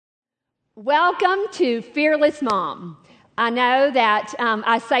Welcome to Fearless Mom. I know that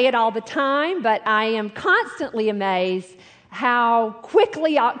I say it all the time, but I am constantly amazed how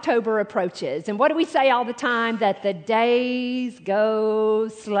quickly October approaches. And what do we say all the time? That the days go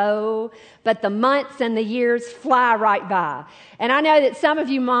slow, but the months and the years fly right by. And I know that some of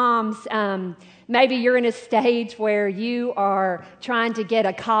you moms, maybe you're in a stage where you are trying to get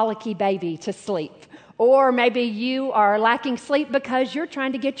a colicky baby to sleep. Or maybe you are lacking sleep because you're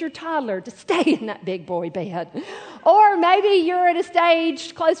trying to get your toddler to stay in that big boy bed. Or maybe you're at a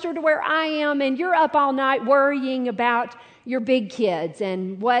stage closer to where I am and you're up all night worrying about your big kids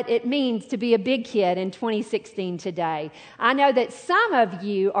and what it means to be a big kid in 2016 today. I know that some of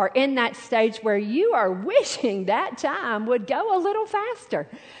you are in that stage where you are wishing that time would go a little faster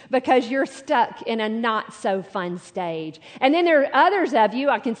because you're stuck in a not so fun stage. And then there are others of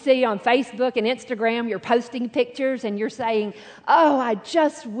you I can see on Facebook and Instagram, you're posting pictures and you're saying, "Oh, I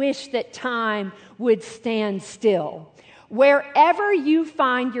just wish that time would stand still." Wherever you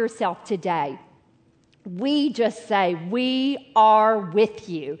find yourself today, we just say, we are with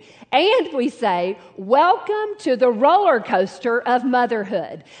you. And we say, welcome to the roller coaster of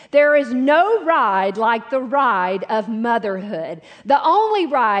motherhood. There is no ride like the ride of motherhood. The only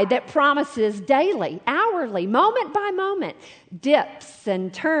ride that promises daily, hourly, moment by moment, dips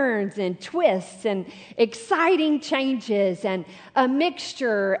and turns and twists and exciting changes and a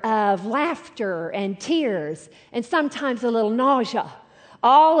mixture of laughter and tears and sometimes a little nausea.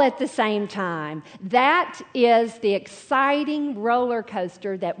 All at the same time. That is the exciting roller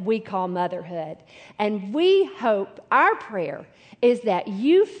coaster that we call motherhood. And we hope, our prayer is that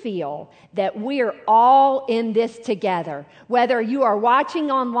you feel that we're all in this together. Whether you are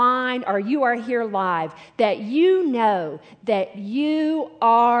watching online or you are here live, that you know that you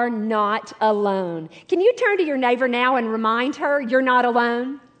are not alone. Can you turn to your neighbor now and remind her you're not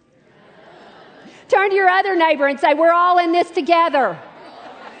alone? Turn to your other neighbor and say, we're all in this together.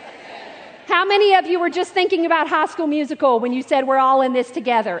 How many of you were just thinking about High School Musical when you said we're all in this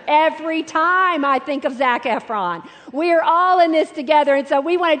together? Every time I think of Zac Efron, we're all in this together. And so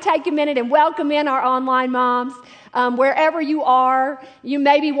we want to take a minute and welcome in our online moms. Wherever you are, you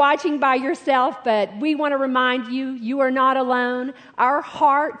may be watching by yourself, but we want to remind you, you are not alone. Our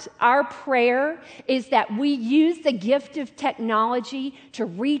heart, our prayer is that we use the gift of technology to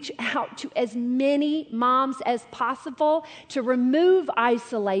reach out to as many moms as possible, to remove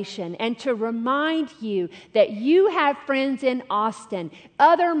isolation and to remind you that you have friends in Austin,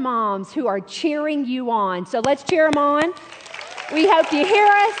 other moms who are cheering you on. So let's cheer them on. We hope you hear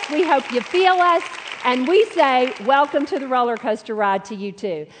us. We hope you feel us. And we say, welcome to the roller coaster ride to you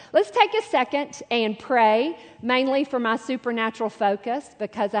too. Let's take a second and pray, mainly for my supernatural focus,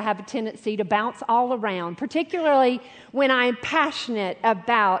 because I have a tendency to bounce all around, particularly when I'm passionate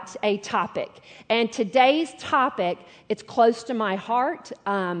about a topic. And today's topic, it's close to my heart,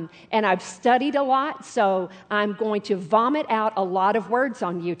 and I've studied a lot, so I'm going to vomit out a lot of words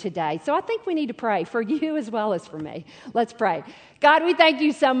on you today. So I think we need to pray for you as well as for me. Let's pray. God, we thank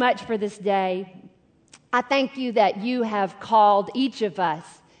you so much for this day. I thank you that you have called each of us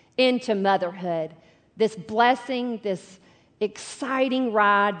into motherhood, this blessing, this exciting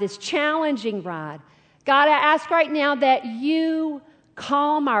ride, this challenging ride. God, I ask right now that you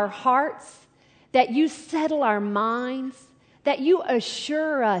calm our hearts, that you settle our minds, that you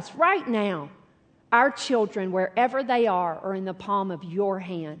assure us right now, our children, wherever they are in the palm of your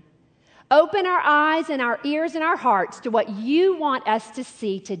hand. Open our eyes and our ears and our hearts to what you want us to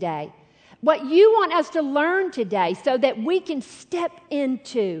see today. What you want us to learn today so that we can step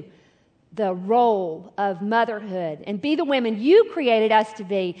into the role of motherhood and be the women you created us to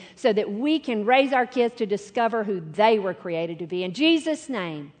be so that we can raise our kids to discover who they were created to be. In Jesus'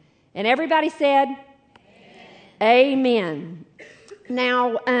 name. And everybody said, Amen.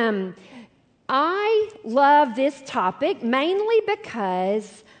 Now, I love this topic mainly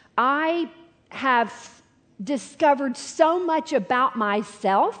because I have discovered so much about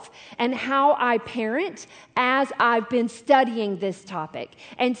myself and how I parent as I've been studying this topic.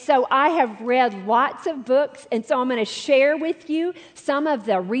 And so I have read lots of books, and so I'm going to share with you some of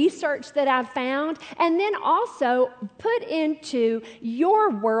the research that I've found, and then also put into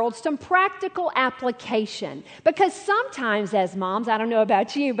your world some practical application. Because sometimes as moms, I don't know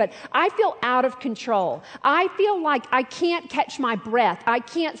about you, but I feel out of control. I feel like I can't catch my breath. I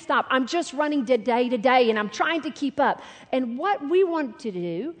can't stop. I'm just running day to day, and I'm trying to keep up. And what we want to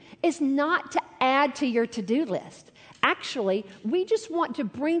do is not to add to your to-do list. Actually, we just want to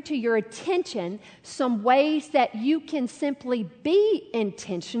bring to your attention some ways that you can simply be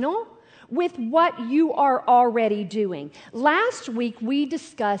intentional with what you are already doing. Last week, we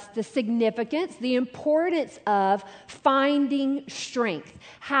discussed the significance, the importance of finding strength.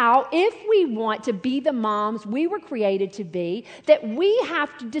 How, if we want to be the moms we were created to be, that we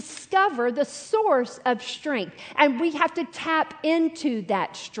have to discover the source of strength, and we have to tap into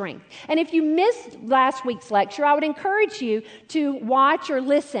that strength. And if you missed last week's lecture, I would encourage you to watch or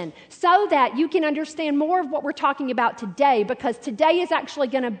listen so that you can understand more of what we're talking about today, because today is actually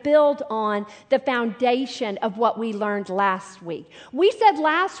going to build on the foundation of what we learned last week. We said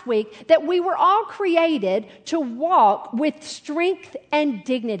last week that we were all created to walk with strength and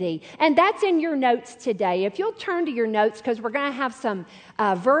dignity, and that's in your notes today. If you'll turn to your notes, because we're going to have some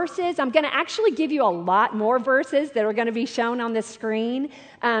verses. I'm going to actually give you a lot more verses that are going to be shown on the screen.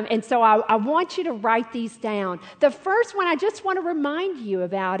 And so I want you to write these down. The first one I just want to remind you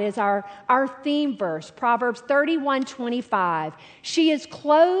about is our theme verse, Proverbs 31:25. She is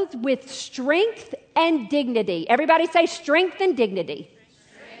clothed with strength and dignity. Everybody say strength and dignity.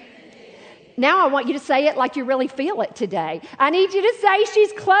 Now I want you to say it like you really feel it today. I need you to say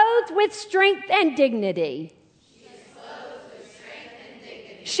she's clothed with strength and dignity.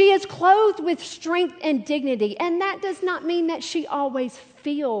 She is clothed with strength and dignity. And that does not mean that she always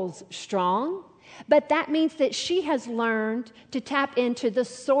feels strong, but that means that she has learned to tap into the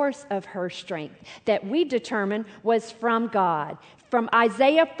source of her strength that we determined was from God. From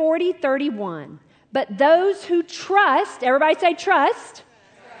Isaiah 40:31. But those who trust, everybody say trust.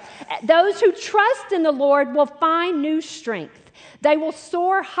 Those who trust in the Lord will find new strength. They will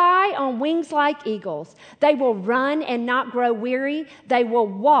soar high on wings like eagles. They will run and not grow weary. They will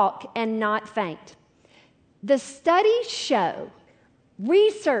walk and not faint. The studies show,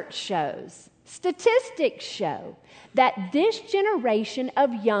 research shows, statistics show that this generation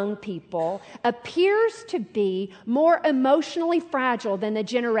of young people appears to be more emotionally fragile than the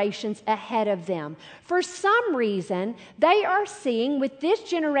generations ahead of them. For some reason, they are seeing with this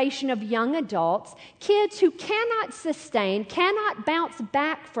generation of young adults, kids who cannot sustain, cannot bounce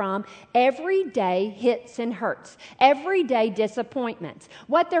back from everyday hits and hurts, everyday disappointments.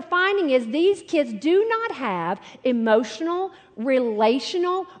 What they're finding is these kids do not have emotional,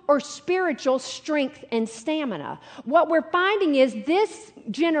 relational, or spiritual strength and stamina. What we're finding is this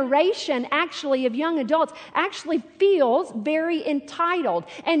generation actually of young adults actually feels very entitled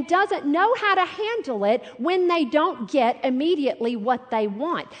and doesn't know how to handle it when they don't get immediately what they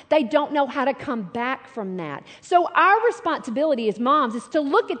want. They don't know how to come back from that. So our responsibility as moms is to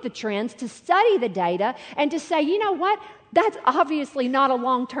look at the trends, to study the data, and to say, you know what? That's obviously not a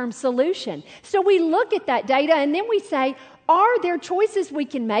long-term solution. So we look at that data and then we say, are there choices we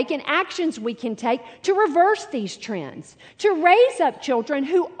can make and actions we can take to reverse these trends, to raise up children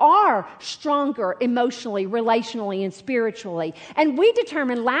who are stronger emotionally, relationally, and spiritually? And we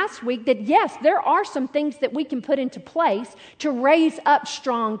determined last week that yes, there are some things that we can put into place to raise up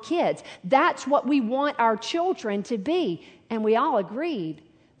strong kids. That's what we want our children to be. And we all agreed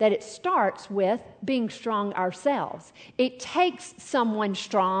that it starts with being strong ourselves. It takes someone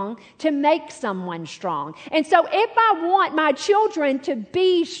strong to make someone strong. And so if I want my children to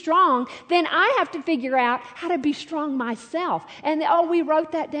be strong, then I have to figure out how to be strong myself. And we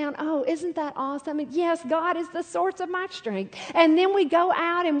wrote that down. Oh, isn't that awesome? And yes, God is the source of my strength. And then we go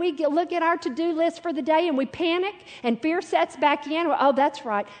out and we look at our to-do list for the day and we panic and fear sets back in. Oh, that's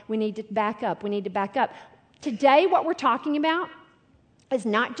right. We need to back up. We need to back up. Today, what we're talking about is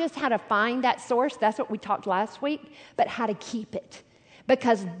not just how to find that source, that's what we talked last week, but how to keep it.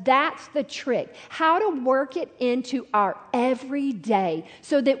 Because that's the trick. How to work it into our everyday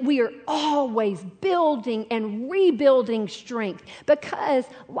so that we are always building and rebuilding strength. Because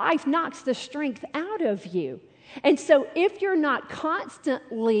life knocks the strength out of you. And so if you're not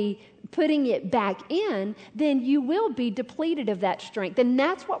constantly putting it back in, then you will be depleted of that strength. And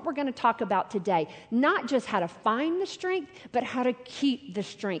that's what we're going to talk about today. Not just how to find the strength, but how to keep the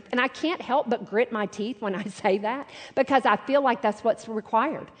strength. And I can't help but grit my teeth when I say that, because I feel like that's what's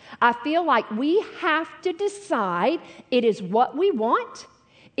required. I feel like we have to decide it is what we want,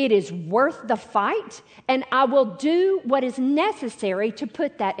 it is worth the fight, and I will do what is necessary to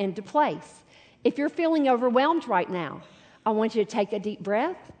put that into place. If you're feeling overwhelmed right now, I want you to take a deep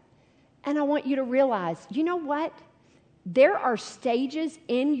breath. And I want you to realize, you know what? There are stages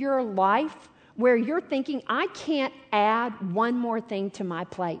in your life where you're thinking, I can't add one more thing to my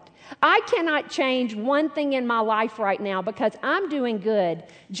plate. I cannot change one thing in my life right now because I'm doing good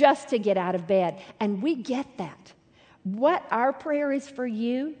just to get out of bed. And we get that. What our prayer is for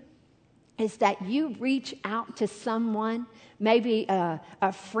you is that you reach out to someone, maybe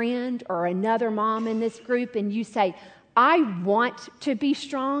a friend or another mom in this group, and you say, I want to be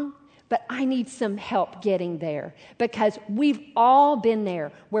strong, but I need some help getting there, because we've all been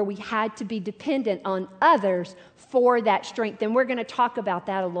there where we had to be dependent on others for that strength. And we're going to talk about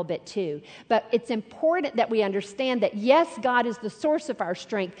that a little bit too. But it's important that we understand that, yes, God is the source of our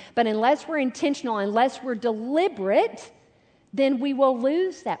strength, but unless we're intentional, unless we're deliberate, then we will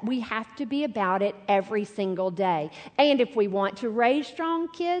lose that. We have to be about it every single day. And if we want to raise strong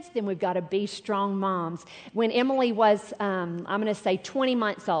kids, then we've got to be strong moms. When Emily was, I'm going to say 20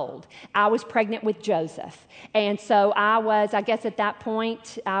 months old, I was pregnant with Joseph. And so I guess at that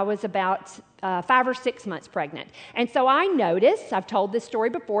point, I was about 5 or 6 months pregnant. And so I noticed, I've told this story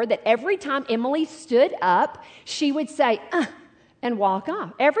before, that every time Emily stood up, she would say, and walk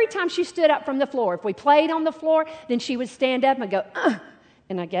off. Every time she stood up from the floor, if we played on the floor, then she would stand up and go,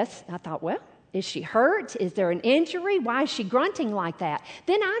 And I thought, well, is she hurt? Is there an injury? Why is she grunting like that?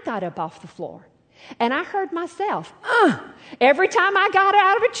 Then I got up off the floor. And I heard myself, every time I got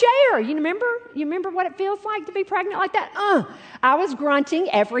out of a chair. You remember what it feels like to be pregnant like that? I was grunting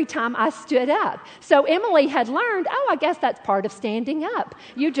every time I stood up. So Emily had learned, I guess that's part of standing up.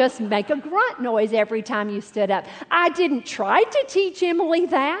 You just make a grunt noise every time you stood up. I didn't try to teach Emily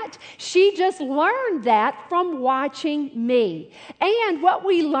that. She just learned that from watching me. And what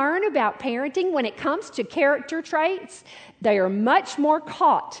we learn about parenting when it comes to character traits, they are much more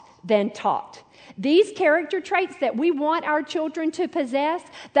caught than taught. These character traits that we want our children to possess,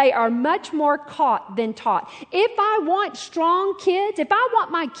 they are much more caught than taught. If I want strong kids, if I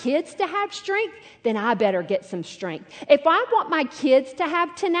want my kids to have strength, then I better get some strength. If I want my kids to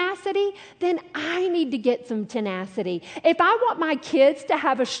have tenacity, then I need to get some tenacity. If I want my kids to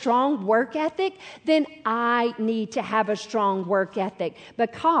have a strong work ethic, then I need to have a strong work ethic,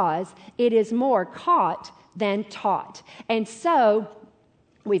 because it is more caught than taught. And so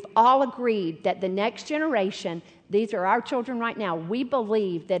we've all agreed that the next generation, these are our children right now, we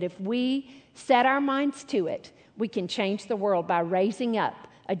believe that if we set our minds to it, we can change the world by raising up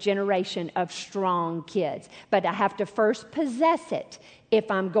a generation of strong kids. But I have to first possess it if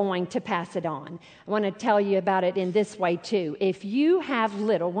I'm going to pass it on. I want to tell you about it in this way too. If you have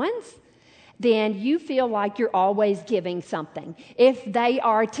little ones, then you feel like you're always giving something. If they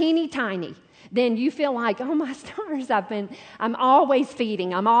are teeny tiny, then you feel like, oh my stars, I'm always feeding.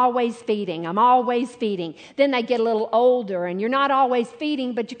 Then they get a little older and you're not always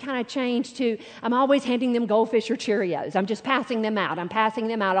feeding, but you kind of change to, I'm always handing them Goldfish or Cheerios. I'm just passing them out. I'm passing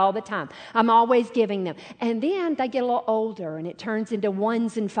them out all the time. I'm always giving them. And then they get a little older and it turns into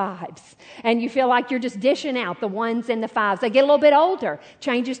 1s and 5s. And you feel like you're just dishing out the 1s and the 5s. They get a little bit older,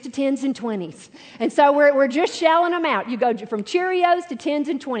 changes to 10s and 20s. And so we're just shelling them out. You go from Cheerios to 10s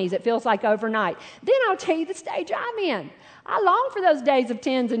and 20s. It feels like overnight. Then I'll tell you the stage I'm in. I long for those days of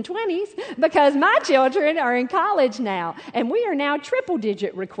 10s and 20s because my children are in college now, and we are now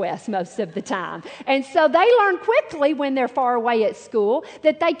triple-digit requests most of the time. And so they learn quickly when they're far away at school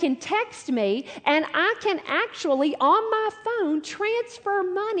that they can text me, and I can actually, on my phone, transfer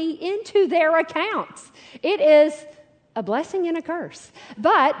money into their accounts. It is a blessing and a curse.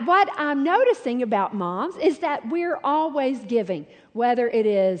 But what I'm noticing about moms is that we're always giving, whether it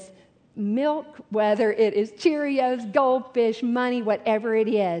is milk, whether it is Cheerios, Goldfish, money, whatever it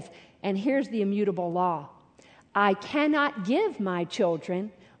is. And here's the immutable law. I cannot give my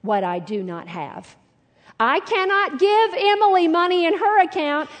children what I do not have. I cannot give Emily money in her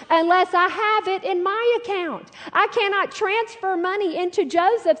account unless I have it in my account. I cannot transfer money into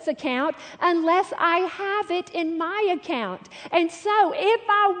Joseph's account unless I have it in my account. And so if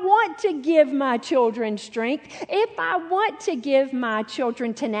I want to give my children strength, if I want to give my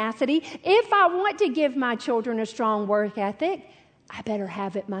children tenacity, if I want to give my children a strong work ethic, I better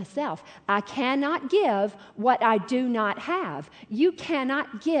have it myself. I cannot give what I do not have. You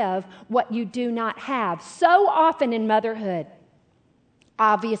cannot give what you do not have. So often in motherhood,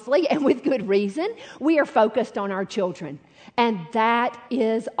 obviously, and with good reason, we are focused on our children. And that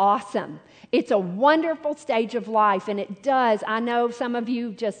is awesome. It's a wonderful stage of life, and it does. I know some of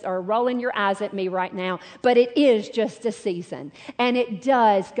you just are rolling your eyes at me right now, but it is just a season, and it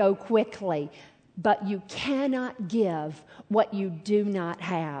does go quickly. But you cannot give what you do not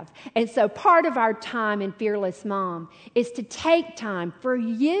have. And so part of our time in Fearless Mom is to take time for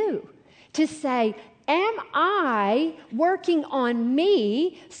you to say, am I working on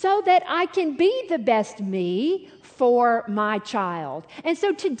me so that I can be the best me for my child? And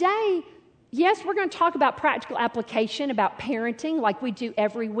so today, yes, we're going to talk about practical application, about parenting like we do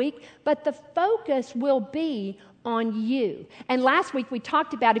every week, but the focus will be on you. And last week we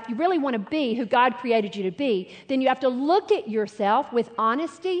talked about if you really want to be who God created you to be, then you have to look at yourself with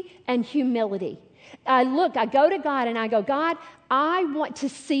honesty and humility. I go to God and I go, God, I want to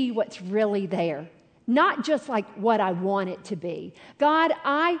see what's really there, not just like what I want it to be. God,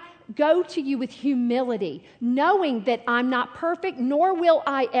 I go to you with humility, knowing that I'm not perfect, nor will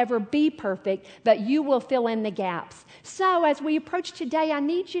I ever be perfect, but you will fill in the gaps. So as we approach today, I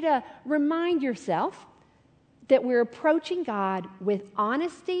need you to remind yourself that we're approaching God with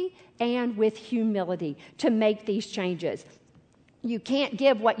honesty and with humility to make these changes. You can't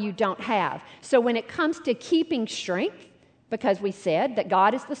give what you don't have. So when it comes to keeping strength, because we said that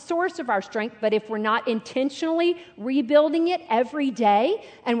God is the source of our strength, but if we're not intentionally rebuilding it every day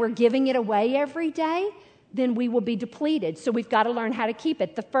and we're giving it away every day, then we will be depleted. So we've got to learn how to keep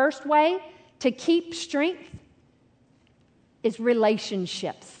it. The first way to keep strength is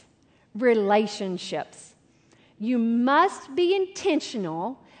relationships. Relationships. You must be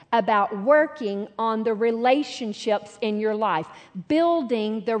intentional about working on the relationships in your life,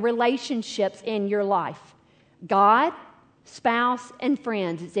 building the relationships in your life. God, spouse, and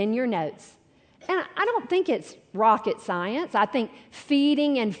friends. It's in your notes. And I don't think it's rocket science. I think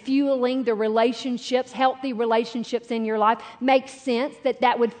feeding and fueling the relationships, healthy relationships in your life, makes sense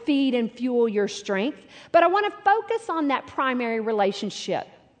that would feed and fuel your strength. But I want to focus on that primary relationship,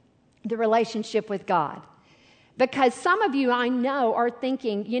 the relationship with God. Because some of you, I know, are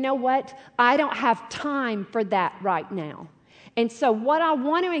thinking, you know what? I don't have time for that right now. And so what I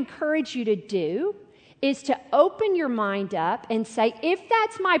want to encourage you to do is to open your mind up and say, if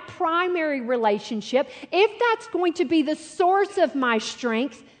that's my primary relationship, if that's going to be the source of my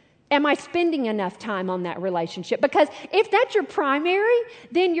strength, am I spending enough time on that relationship? Because if that's your primary,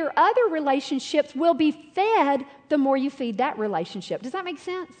 then your other relationships will be fed the more you feed that relationship. Does that make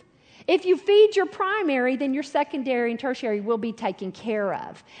sense? If you feed your primary, then your secondary and tertiary will be taken care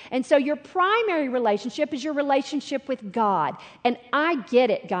of. And so your primary relationship is your relationship with God. And I get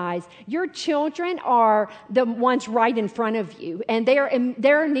it, guys. Your children are the ones right in front of you, and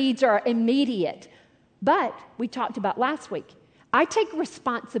their needs are immediate. But we talked about last week, I take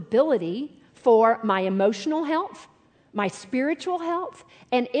responsibility for my emotional health, my spiritual health,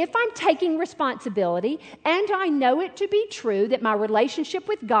 and if I'm taking responsibility and I know it to be true that my relationship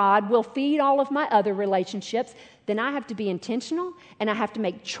with God will feed all of my other relationships, then I have to be intentional and I have to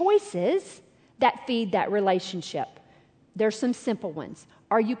make choices that feed that relationship. There's some simple ones.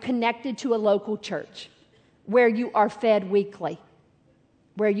 Are you connected to a local church where you are fed weekly?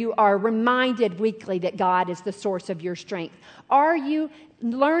 Where you are reminded weekly that God is the source of your strength? Are you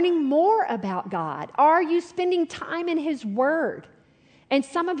learning more about God? Are you spending time in His Word? And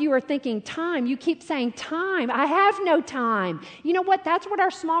some of you are thinking, time. You keep saying time. I have no time. You know what? That's what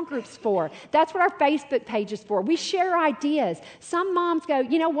our small group's for. That's what our Facebook page is for. We share ideas. Some moms go,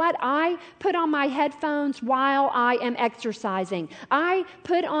 you know what? I put on my headphones while I am exercising. I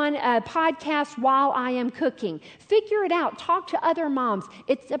put on a podcast while I am cooking. Figure it out. Talk to other moms.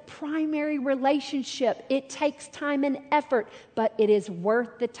 It's a primary relationship. It takes time and effort, but it is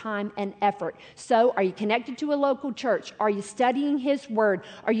worth the time and effort. So are you connected to a local church? Are you studying His Word?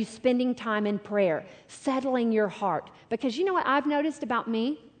 Are you spending time in prayer? Settling your heart. Because you know what I've noticed about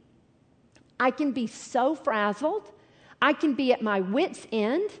me? I can be so frazzled. I can be at my wit's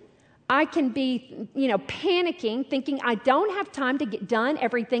end. I can be, panicking, thinking I don't have time to get done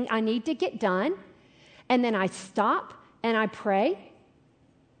everything I need to get done. And then I stop and I pray.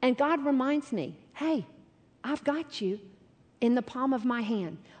 And God reminds me, hey, I've got you in the palm of my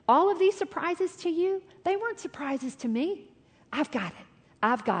hand. All of these surprises to you, they weren't surprises to me. I've got it.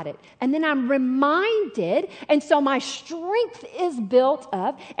 I've got it. And then I'm reminded, and so my strength is built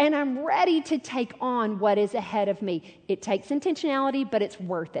up, and I'm ready to take on what is ahead of me. It takes intentionality, but it's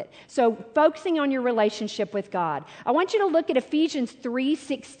worth it. So focusing on your relationship with God. I want you to look at Ephesians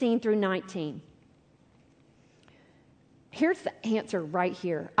 3:16 through 19. Here's the answer right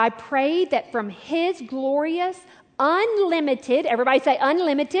here. I pray that from His glorious, unlimited, everybody say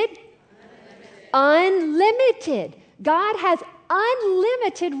unlimited. Unlimited. God has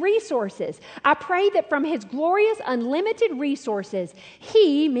unlimited resources. I pray that from His glorious, unlimited resources,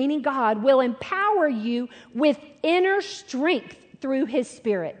 He, meaning God, will empower you with inner strength through His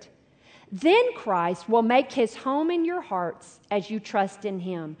Spirit. Then Christ will make His home in your hearts as you trust in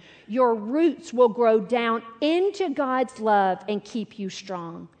Him. Your roots will grow down into God's love and keep you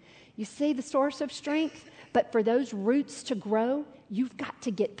strong. You see the source of strength? But for those roots to grow, you've got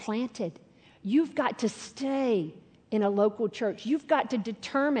to get planted. You've got to stay in a local church. You've got to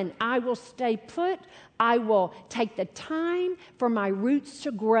determine, I will stay put. I will take the time for my roots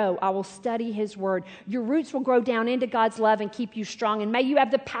to grow. I will study His Word. Your roots will grow down into God's love and keep you strong. And may you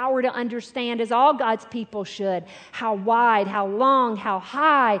have the power to understand, as all God's people should, how wide, how long, how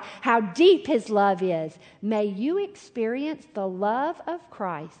high, how deep His love is. May you experience the love of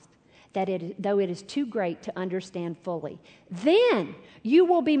Christ, though it is too great to understand fully. Then you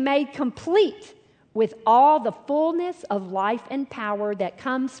will be made complete with all the fullness of life and power that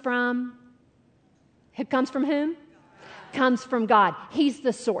comes from... It comes from whom? Comes from God. He's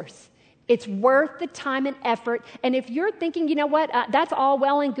the source. It's worth the time and effort. And if you're thinking, you know what, that's all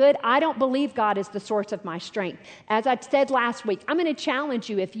well and good, I don't believe God is the source of my strength. As I said last week, I'm going to challenge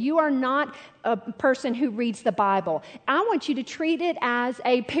you. If you are not a person who reads the Bible, I want you to treat it as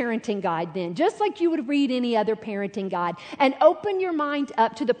a parenting guide then, just like you would read any other parenting guide, and open your mind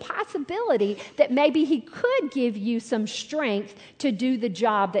up to the possibility that maybe He could give you some strength to do the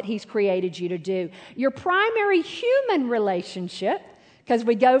job that He's created you to do. Your primary human relationship, because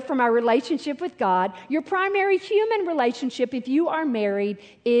we go from our relationship with God, your primary human relationship, if you are married,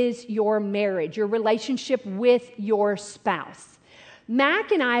 is your marriage, your relationship with your spouse.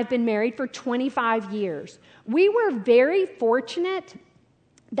 Mac and I have been married for 25 years. We were very fortunate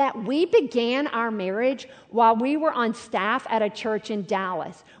that we began our marriage while we were on staff at a church in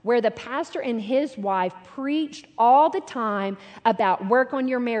Dallas, where the pastor and his wife preached all the time about work on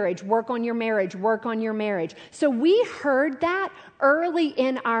your marriage, work on your marriage, work on your marriage. So we heard that early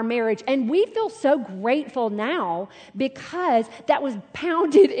in our marriage, and we feel so grateful now because that was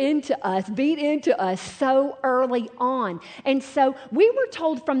pounded into us, beat into us so early on. And so we were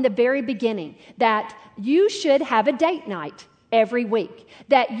told from the very beginning that you should have a date night every week,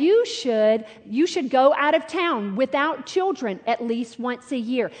 that you should go out of town without children at least once a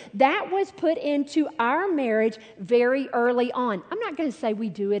year. That was put into our marriage very early on. I'm not going to say we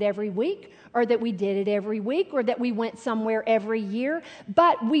do it every week, or that we did it every week, or that we went somewhere every year,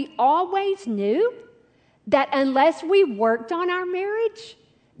 but we always knew that unless we worked on our marriage,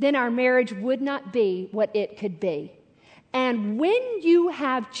 then our marriage would not be what it could be. And when you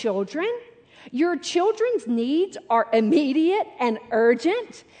have children, your children's needs are immediate and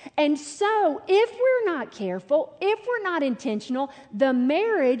urgent. And so if we're not careful, if we're not intentional, the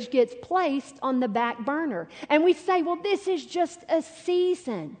marriage gets placed on the back burner. And we say, well, this is just a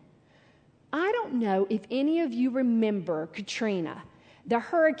season. I don't know if any of you remember Katrina, the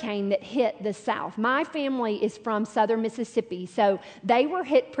hurricane that hit the South. My family is from southern Mississippi, so they were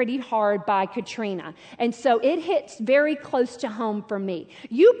hit pretty hard by Katrina. And so it hits very close to home for me.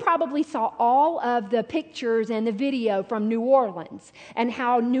 You probably saw all of the pictures and the video from New Orleans and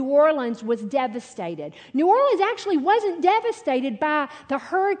how New Orleans was devastated. New Orleans actually wasn't devastated by the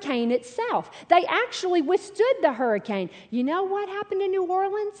hurricane itself. They actually withstood the hurricane. You know what happened in New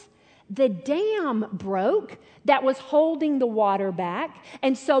Orleans? The dam broke that was holding the water back,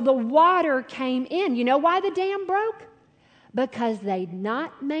 and so the water came in. You know why the dam broke? Because they'd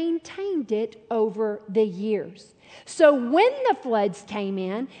not maintained it over the years. So when the floods came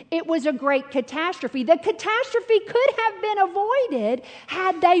in, it was a great catastrophe. The catastrophe could have been avoided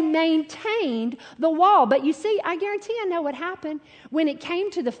had they maintained the wall. But you see, I guarantee I know what happened. When it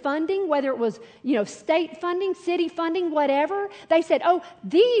came to the funding, whether it was, state funding, city funding, whatever, they said, oh,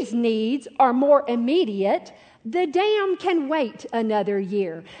 these needs are more immediate. The dam can wait another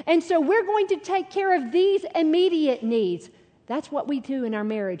year. And so we're going to take care of these immediate needs. That's what we do in our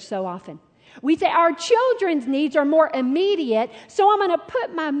marriage so often. We say our children's needs are more immediate, so I'm going to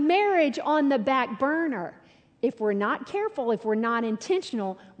put my marriage on the back burner. If we're not careful, if we're not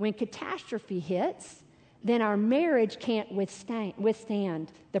intentional, when catastrophe hits, then our marriage can't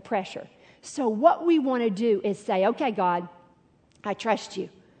withstand the pressure. So what we want to do is say, okay, God, I trust you.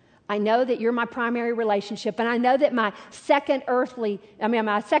 I know that you're my primary relationship, and I know that my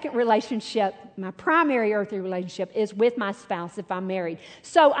primary earthly relationship is with my spouse if I'm married.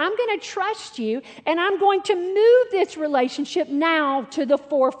 So I'm going to trust you, and I'm going to move this relationship now to the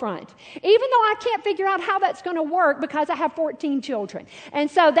forefront, even though I can't figure out how that's going to work because I have 14 children. And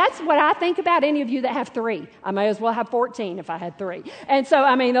so that's what I think about any of you that have 3. I may as well have 14 if I had 3. And so,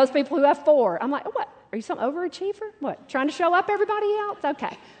 those people who have 4, I'm like, oh, what? Are you some overachiever? What, trying to show up everybody else?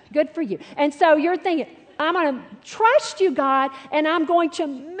 Okay, good for you. And so you're thinking, I'm going to trust you, God, and I'm going to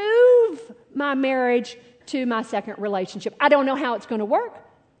move my marriage to my second relationship. I don't know how it's going to work,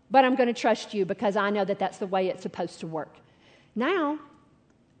 but I'm going to trust you because I know that that's the way it's supposed to work. Now,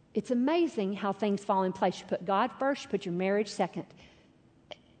 it's amazing how things fall in place. You put God first, you put your marriage second.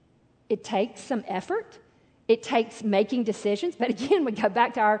 It takes some effort. It takes making decisions. But again, we go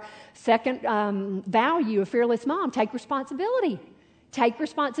back to our second value of Fearless Mom. Take responsibility. Take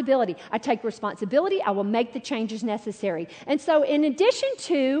responsibility. I take responsibility. I will make the changes necessary. And so in addition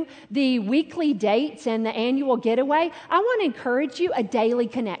to the weekly dates and the annual getaway, I want to encourage you a daily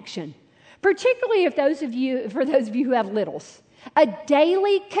connection, particularly for those of you who have littles. A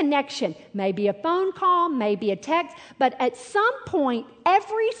daily connection, maybe a phone call, maybe a text, but at some point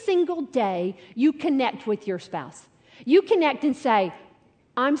every single day you connect with your spouse. You connect and say,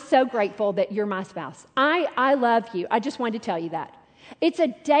 I'm so grateful that you're my spouse. I love you. I just wanted to tell you that. It's a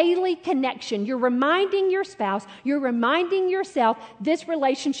daily connection. You're reminding your spouse, you're reminding yourself, this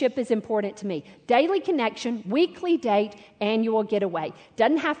relationship is important to me. Daily connection, weekly date, annual getaway.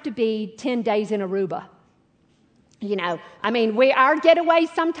 Doesn't have to be 10 days in Aruba. Our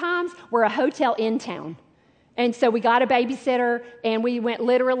getaways sometimes, we're a hotel in town. And so we got a babysitter and we went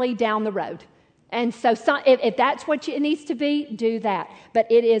literally down the road. And so if that's what it needs to be, do that. But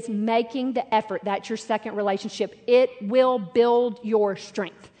it is making the effort. That's your second relationship. It will build your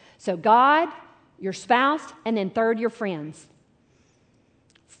strength. So God, your spouse, and then third, your friends.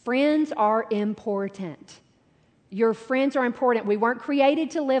 Friends are important. Your friends are important. We weren't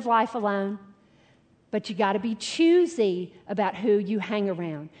created to live life alone, but you got to be choosy about who you hang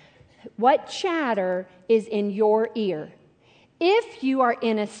around. What chatter is in your ear? If you are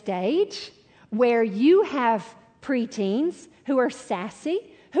in a stage where you have preteens who are sassy,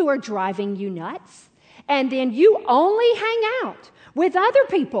 who are driving you nuts, and then you only hang out with other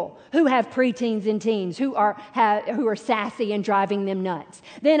people who have preteens and teens who are sassy and driving them nuts,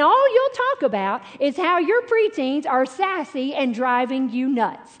 then all you'll talk about is how your preteens are sassy and driving you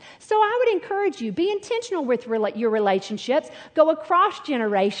nuts. So I would encourage you, be intentional with your relationships, go across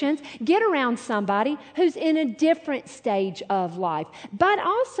generations, get around somebody who's in a different stage of life. But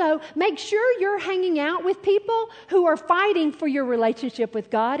also make sure you're hanging out with people who are fighting for your relationship with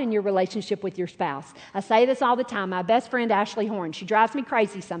God and your relationship with your spouse. I say this all the time. My best friend, Ashley Horn, she drives me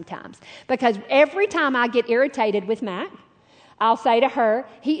crazy sometimes because every time I get irritated with Matt, I'll say to her,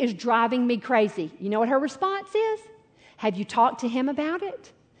 he is driving me crazy. You know what her response is? Have you talked to him about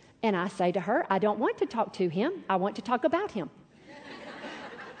it? And I say to her, I don't want to talk to him. I want to talk about him.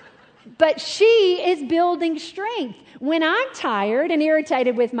 But she is building strength. When I'm tired and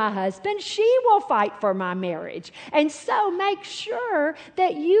irritated with my husband, she will fight for my marriage. And so make sure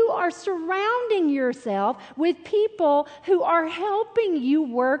that you are surrounding yourself with people who are helping you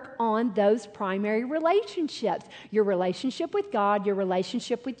work on those primary relationships. Your relationship with God, your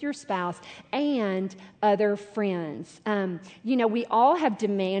relationship with your spouse, and other friends. We all have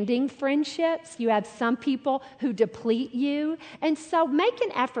demanding friendships. You have some people who deplete you. And so make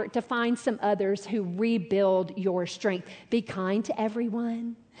an effort to find some others who rebuild your strength. Be kind to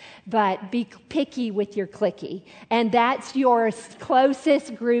everyone, but be picky with your cliquey. And that's your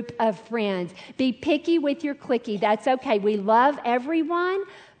closest group of friends. Be picky with your cliquey. That's okay. We love everyone,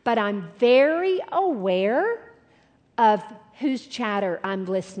 but I'm very aware of whose chatter I'm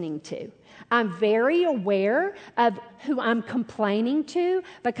listening to. I'm very aware of who I'm complaining to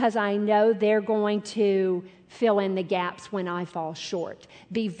because I know they're going to fill in the gaps when I fall short.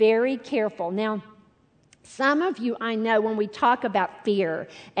 Be very careful. Now, some of you, I know, when we talk about fear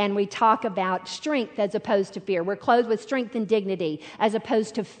and we talk about strength as opposed to fear, we're clothed with strength and dignity as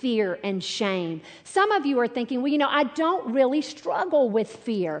opposed to fear and shame. Some of you are thinking, well, I don't really struggle with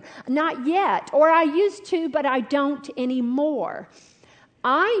fear. Not yet. Or I used to, but I don't anymore.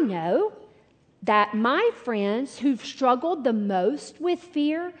 I know that my friends who've struggled the most with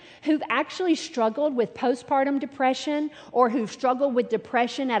fear, who've actually struggled with postpartum depression or who've struggled with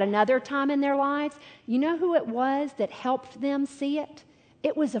depression at another time in their lives, you know who it was that helped them see it?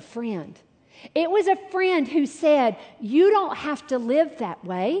 It was a friend. It was a friend who said, you don't have to live that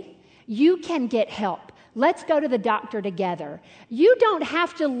way. You can get help. Let's go to the doctor together. You don't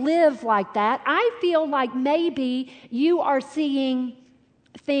have to live like that. I feel like maybe you are seeing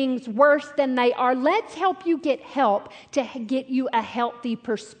things worse than they are. Let's help you get help to get you a healthy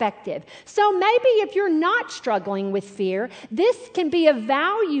perspective. So maybe if you're not struggling with fear, this can be of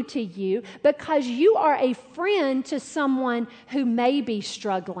value to you because you are a friend to someone who may be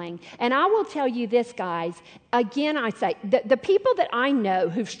struggling. And I will tell you this, guys. Again, I say, the people that I know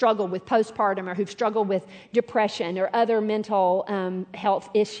who've struggled with postpartum or who've struggled with depression or other mental health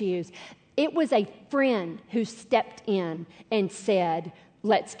issues, it was a friend who stepped in and said,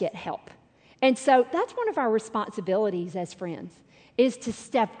 let's get help. And so that's one of our responsibilities as friends, is to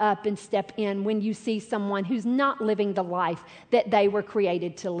step up and step in when you see someone who's not living the life that they were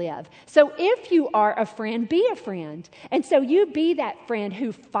created to live. So if you are a friend, be a friend. And so you be that friend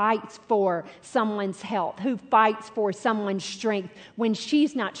who fights for someone's health, who fights for someone's strength when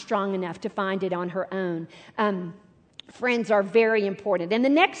she's not strong enough to find it on her own. Friends are very important. And the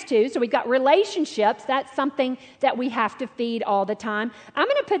next two, so we've got relationships. That's something that we have to feed all the time. I'm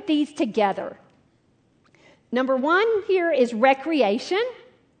going to put these together. Number one here is recreation.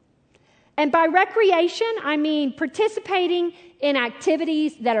 And by recreation, I mean participating in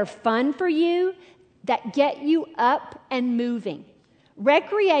activities that are fun for you, that get you up and moving.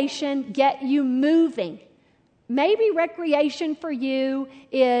 Recreation, get you moving. Maybe recreation for you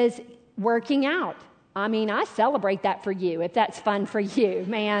is working out. I mean, I celebrate that for you, if that's fun for you,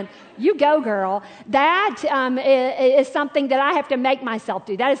 man. You go, girl. That is something that I have to make myself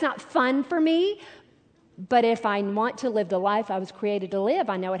do. That is not fun for me. But if I want to live the life I was created to live,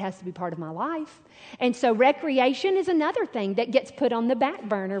 I know it has to be part of my life. And so recreation is another thing that gets put on the back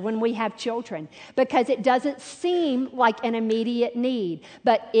burner when we have children, because it doesn't seem like an immediate need.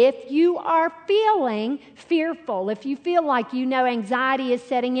 But if you are feeling fearful, if you feel like anxiety is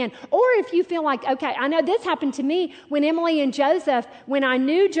setting in, or if you feel like, okay, I know this happened to me when Emily and Joseph, when I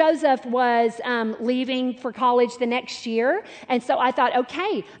knew Joseph was leaving for college the next year, and so I thought,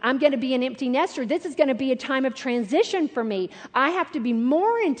 okay, I'm going to be an empty nester. This is going to be a time of transition for me. I have to be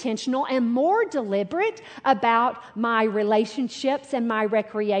more intentional and more deliberate about my relationships and my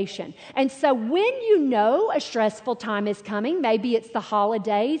recreation. And so when you know a stressful time is coming, maybe it's the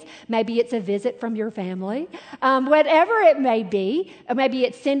holidays, maybe it's a visit from your family, whatever it may be, maybe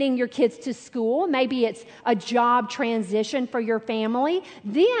it's sending your kids to school, maybe it's a job transition for your family,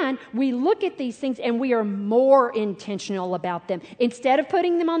 then we look at these things and we are more intentional about them. Instead of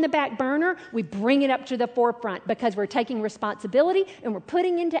putting them on the back burner, we bring it up to the forefront because we're taking responsibility and we're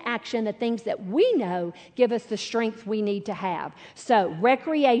putting into action the things that we know give us the strength we need to have. So,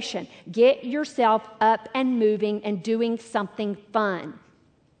 recreation, get yourself up and moving and doing something fun.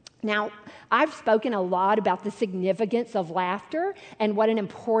 Now, I've spoken a lot about the significance of laughter and what an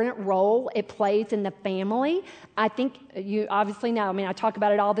important role it plays in the family. I think you obviously know, I talk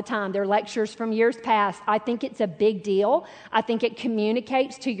about it all the time. There are lectures from years past. I think it's a big deal. I think it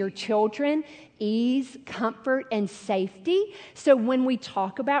communicates to your children ease, comfort, and safety. So when we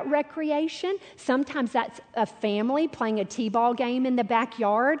talk about recreation, sometimes that's a family playing a t-ball game in the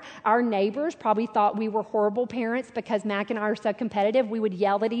backyard. Our neighbors probably thought we were horrible parents because Mac and I are so competitive. We would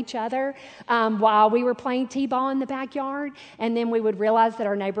yell at each other while we were playing t-ball in the backyard. And then we would realize that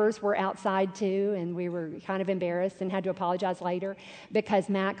our neighbors were outside too, and we were kind of embarrassed and had to apologize later because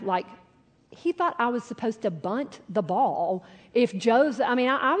Mac, he thought I was supposed to bunt the ball. If Joe's, I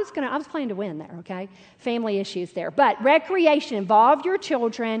was playing to win there, okay? Family issues there. But recreation, involve your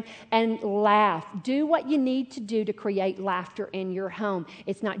children and laugh. Do what you need to do to create laughter in your home.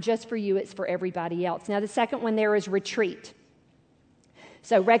 It's not just for you, it's for everybody else. Now, the second one there is retreat.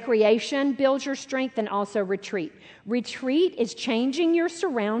 So recreation builds your strength and also retreat. Retreat is changing your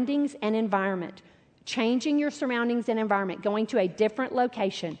surroundings and environment. Changing your surroundings and environment, going to a different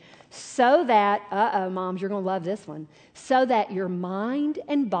location so that, moms, you're going to love this one, so that your mind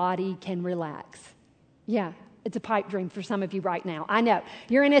and body can relax. Yeah, it's a pipe dream for some of you right now. I know.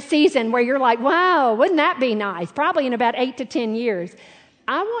 You're in a season where you're like, wow, wouldn't that be nice? Probably in about 8 to 10 years.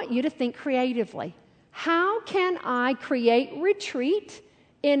 I want you to think creatively. How can I create retreat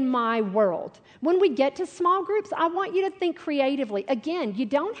in my world? When we get to small groups, I want you to think creatively. Again, you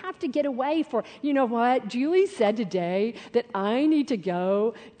don't have to get away for, you know what, Julie said today that I need to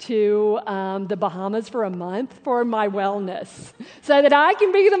go to the Bahamas for a month for my wellness so that I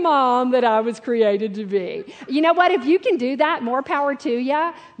can be the mom that I was created to be. You know what, if you can do that, more power to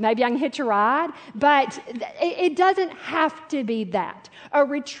you. Maybe I can hitch a ride, but it doesn't have to be that. A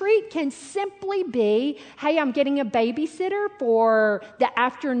retreat can simply be, hey, I'm getting a babysitter for the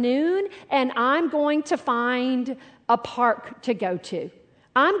afternoon and I'm going to find a park to go to.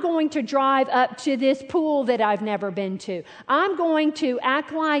 I'm going to drive up to this pool that I've never been to. I'm going to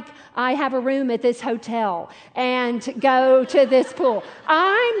act like I have a room at this hotel and go to this pool.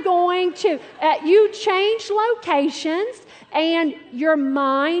 I'm going to, you change locations and your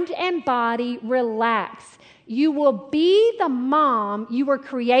mind and body relax. You will be the mom you were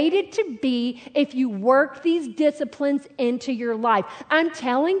created to be if you work these disciplines into your life. I'm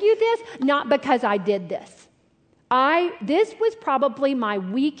telling you this not because I did this. This was probably my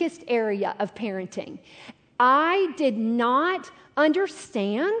weakest area of parenting. I did not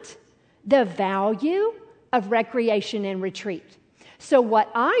understand the value of recreation and retreat. So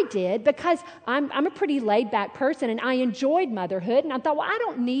what I did, because I'm a pretty laid-back person and I enjoyed motherhood, and I thought, well, I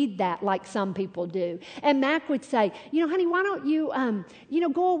don't need that like some people do. And Mac would say, honey, why don't you,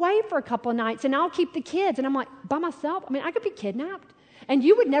 go away for a couple of nights and I'll keep the kids. And I'm like, by myself? I mean, I could be kidnapped and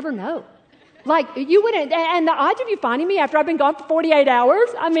you would never know. Like, you wouldn't, and the odds of you finding me after I've been gone for 48 hours,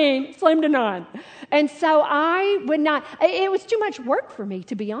 slim to none. And so I would not, it was too much work for me,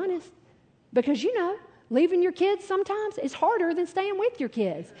 to be honest, because, leaving your kids sometimes is harder than staying with your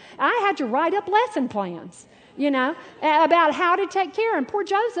kids. I had to write up lesson plans, about how to take care. And poor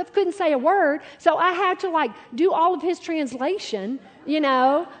Joseph couldn't say a word, so I had to do all of his translation.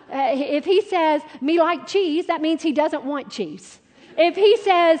 If he says, me like cheese, that means he doesn't want cheese. If he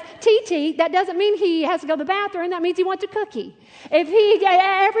says TT, that doesn't mean he has to go to the bathroom. That means he wants a cookie. If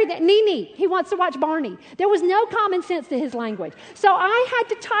everything, Nene, he wants to watch Barney. There was no common sense to his language. So I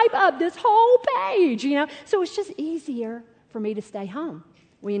had to type up this whole page, So it's just easier for me to stay home.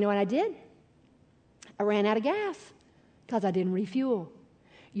 Well, you know what I did? I ran out of gas because I didn't refuel.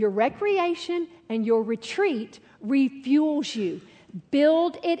 Your recreation and your retreat refuels you.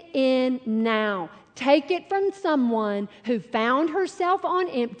 Build it in now. Take it from someone who found herself on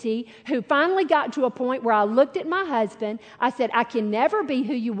empty, who finally got to a point where I looked at my husband. I said, I can never be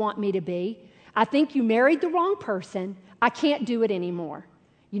who you want me to be. I think you married the wrong person. I can't do it anymore.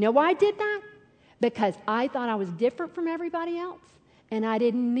 You know why I did that? Because I thought I was different from everybody else. And I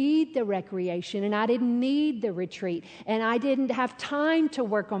didn't need the recreation, and I didn't need the retreat, and I didn't have time to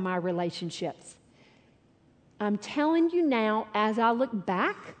work on my relationships. I'm telling you now, as I look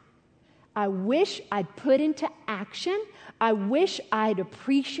back, I wish I'd put into action. I wish I'd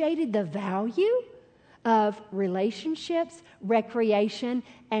appreciated the value of relationships, recreation,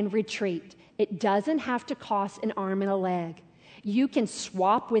 and retreat. It doesn't have to cost an arm and a leg. You can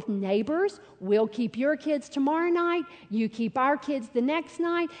swap with neighbors. We'll keep your kids tomorrow night. You keep our kids the next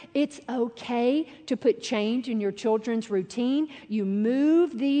night. It's okay to put change in your children's routine. You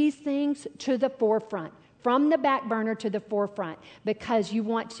move these things to the forefront, from the back burner to the forefront, because you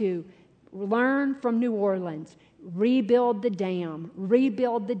want to learn from New Orleans. Rebuild the dam,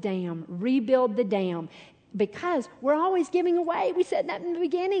 rebuild the dam, rebuild the dam. Because we're always giving away. We said that in the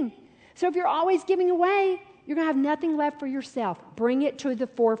beginning. So if you're always giving away, you're going to have nothing left for yourself. Bring it to the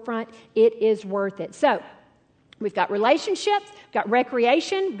forefront. It is worth it. So we've got relationships, we've got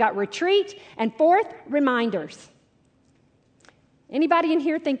recreation, we've got retreat, and fourth, reminders. Anybody in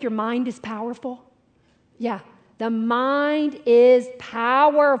here think your mind is powerful? Yeah, the mind is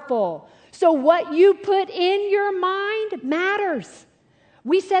powerful. So what you put in your mind matters.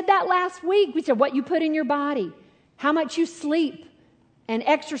 We said that last week. We said what you put in your body, how much you sleep and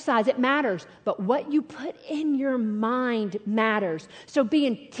exercise, it matters. But what you put in your mind matters. So be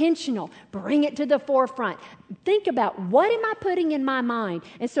intentional. Bring it to the forefront. Think about, what am I putting in my mind?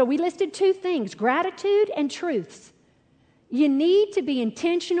 And so we listed two things, gratitude and truths. You need to be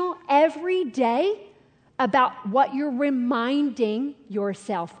intentional every day about what you're reminding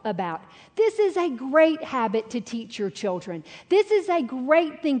yourself about. This is a great habit to teach your children. This is a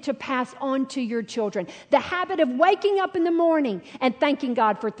great thing to pass on to your children. The habit of waking up in the morning and thanking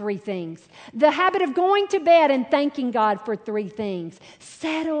God for three things. The habit of going to bed and thanking God for three things.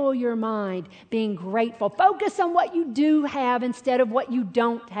 Settle your mind, being grateful. Focus on what you do have instead of what you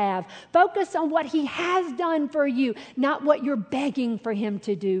don't have. Focus on what He has done for you, not what you're begging for Him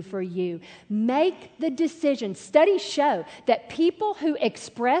to do for you. Make the decision. Studies show that people who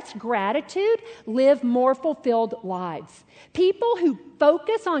express gratitude live more fulfilled lives. People who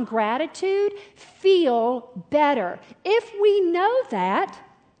focus on gratitude feel better. If we know that,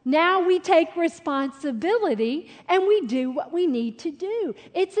 now we take responsibility and we do what we need to do.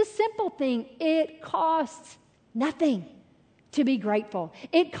 It's a simple thing. It costs nothing to be grateful.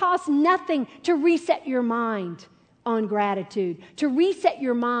 It costs nothing to reset your mind on gratitude, to reset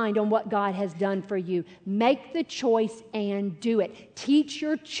your mind on what God has done for you. Make the choice and do it. Teach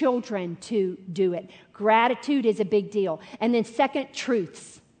your children to do it. Gratitude is a big deal. And then second,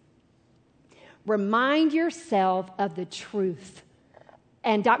 truths. Remind yourself of the truth.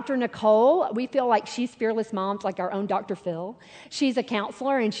 And Dr. Nicole, we feel like she's Fearless Moms, like our own Dr. Phil. She's a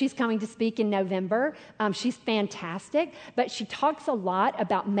counselor, and she's coming to speak in November. She's fantastic, but she talks a lot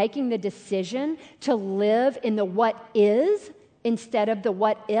about making the decision to live in the what is instead of the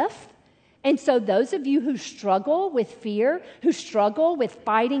what if. And so those of you who struggle with fear, who struggle with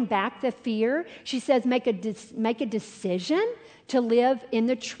fighting back the fear, she says make a decision to live in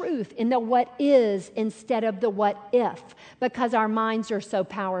the truth, in the what is instead of the what if, because our minds are so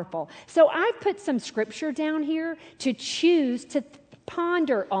powerful. So I've put some scripture down here to choose to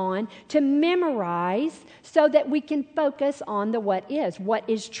ponder on, to memorize, so that we can focus on the what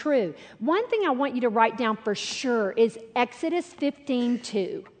is true. One thing I want you to write down for sure is Exodus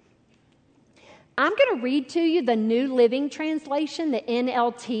 15:2. I'm going to read to you the New Living Translation, the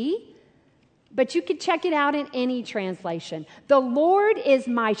NLT, but you can check it out in any translation. The Lord is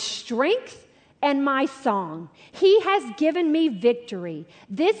my strength and my song. He has given me victory.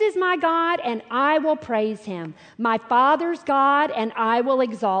 This is my God, and I will praise him. My Father's God, and I will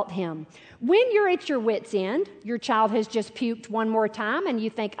exalt him. When you're at your wit's end, your child has just puked one more time, and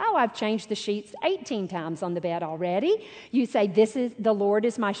you think, oh, I've changed the sheets 18 times on the bed already. You say, the Lord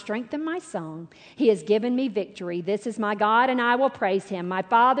is my strength and my song. He has given me victory. This is my God, and I will praise him. My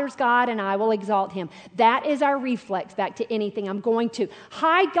Father's God, and I will exalt him. That is our reflex back to anything. I'm going to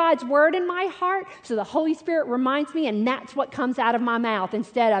hide God's word in my heart so the Holy Spirit reminds me, and that's what comes out of my mouth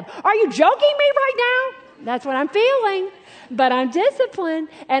instead of, are you joking me right now? That's what I'm feeling, but I'm disciplined,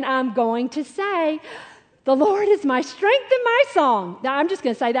 and I'm going to say, the Lord is my strength and my song. Now, I'm just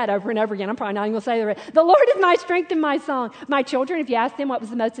going to say that over and over again. I'm probably not even going to say the rest. The Lord is my strength and my song. My children, if you ask them what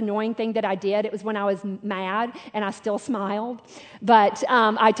was the most annoying thing that I did, it was when I was mad, and I still smiled. But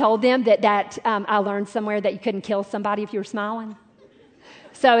I told them that I learned somewhere that you couldn't kill somebody if you were smiling.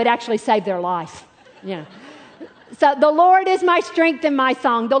 So it actually saved their life. Yeah. So the Lord is my strength and my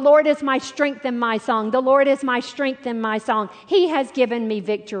song. The Lord is my strength and my song. The Lord is my strength and my song. He has given me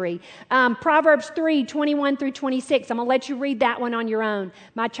victory. Proverbs 3:21-26. I'm going to let you read that one on your own.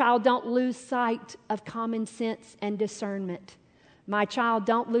 My child, don't lose sight of common sense and discernment. My child,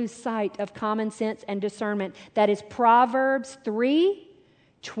 don't lose sight of common sense and discernment. That is Proverbs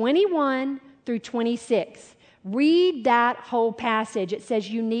 3:21-26. Read that whole passage. It says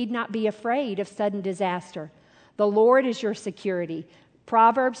you need not be afraid of sudden disaster. The Lord is your security.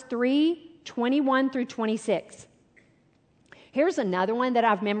 Proverbs 3:21-26. Here's another one that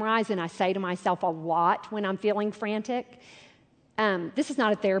I've memorized and I say to myself a lot when I'm feeling frantic. This is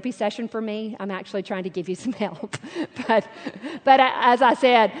not a therapy session for me. I'm actually trying to give you some help. But as I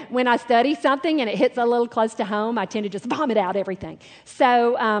said, when I study something and it hits a little close to home, I tend to just vomit out everything.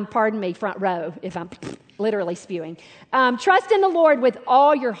 So, pardon me, front row, if I'm literally spewing. Trust in the Lord with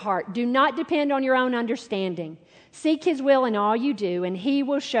all your heart. Do not depend on your own understanding. Seek his will in all you do, and he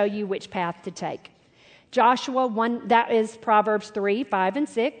will show you which path to take. Joshua 1, that is Proverbs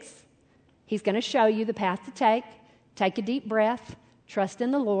 3:5-6. He's going to show you the path to take. Take a deep breath. Trust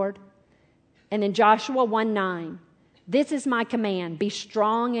in the Lord. And then Joshua 1:9. This is my command. Be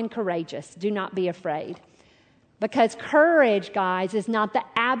strong and courageous. Do not be afraid. Because courage, guys, is not the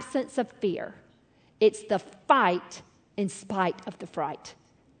absence of fear. It's the fight in spite of the fright.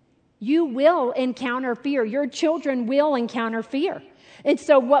 You will encounter fear. Your children will encounter fear. And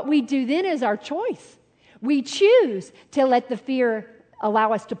so what we do then is our choice. We choose to let the fear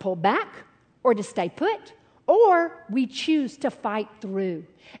allow us to pull back or to stay put, or we choose to fight through.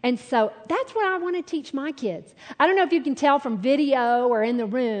 And so that's what I want to teach my kids. I don't know if you can tell from video or in the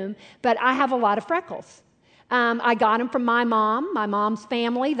room, but I have a lot of freckles. I got them from my mom's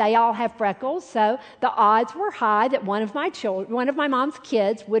family. They all have freckles, so the odds were high that one of my mom's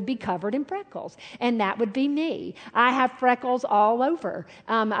kids would be covered in freckles, and that would be me. I have freckles all over.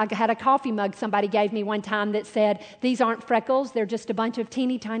 I had a coffee mug somebody gave me one time that said, "These aren't freckles, they're just a bunch of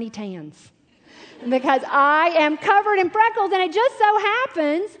teeny tiny tans." Because I am covered in freckles, and it just so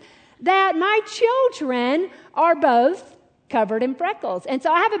happens that my children are both covered in freckles. And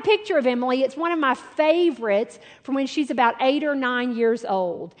so I have a picture of Emily. It's one of my favorites from when she's about 8 or 9 years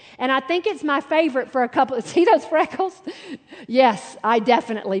old. And I think it's my favorite for a couple of, see those freckles? Yes, I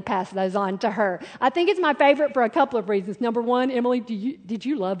definitely pass those on to her. I think it's my favorite for a couple of reasons. Number one, Emily, did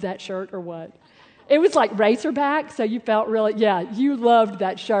you love that shirt or what? It was like racerback, so you felt really, you loved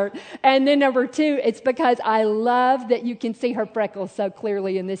that shirt. And then number two, it's because I love that you can see her freckles so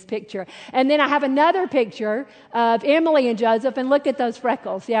clearly in this picture. And then I have another picture of Emily and Joseph, and look at those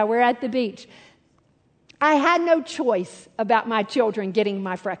freckles. Yeah, we're at the beach. I had no choice about my children getting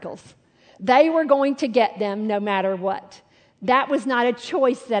my freckles. They were going to get them no matter what. That was not a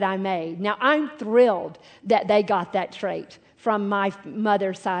choice that I made. Now, I'm thrilled that they got that trait from my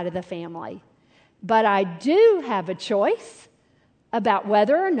mother's side of the family. But I do have a choice about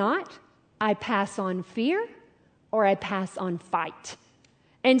whether or not I pass on fear or I pass on fight.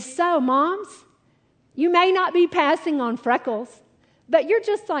 And so, moms, you may not be passing on freckles, but you're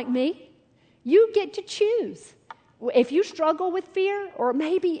just like me. You get to choose. If you struggle with fear, or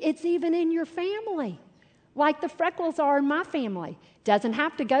maybe it's even in your family, like the freckles are in my family, doesn't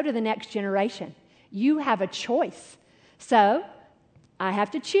have to go to the next generation. You have a choice. So, I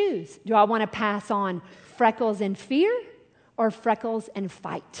have to choose. Do I want to pass on freckles and fear, or freckles and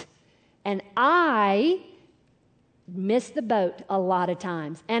fight. And I miss the boat a lot of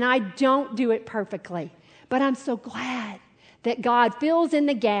times, and I don't do it perfectly. But I'm so glad that God fills in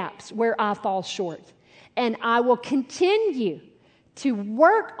the gaps where I fall short. And I will continue to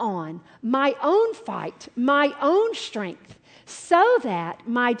work on my own fight, my own strength, so that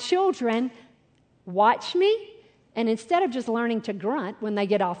my children watch me, and instead of just learning to grunt when they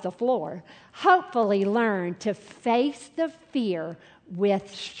get off the floor, hopefully learn to face the fear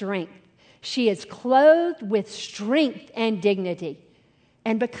with strength. She is clothed with strength and dignity.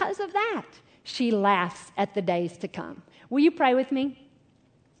 And because of that, she laughs at the days to come. Will you pray with me?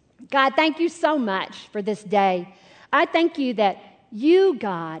 God, thank you so much for this day. I thank you that you,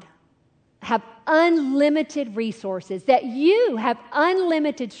 God, have unlimited resources, that you have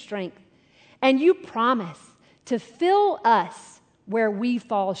unlimited strength, and you promise to fill us where we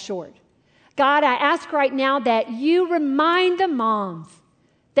fall short. God, I ask right now that you remind the moms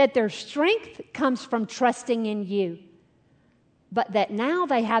that their strength comes from trusting in you, but that now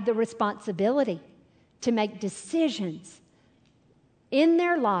they have the responsibility to make decisions in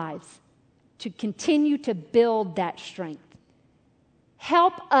their lives to continue to build that strength.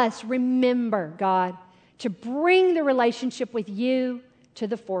 Help us remember, God, to bring the relationship with you to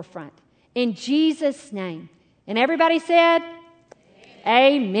the forefront. In Jesus' name. And everybody said,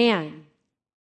 Amen. Amen.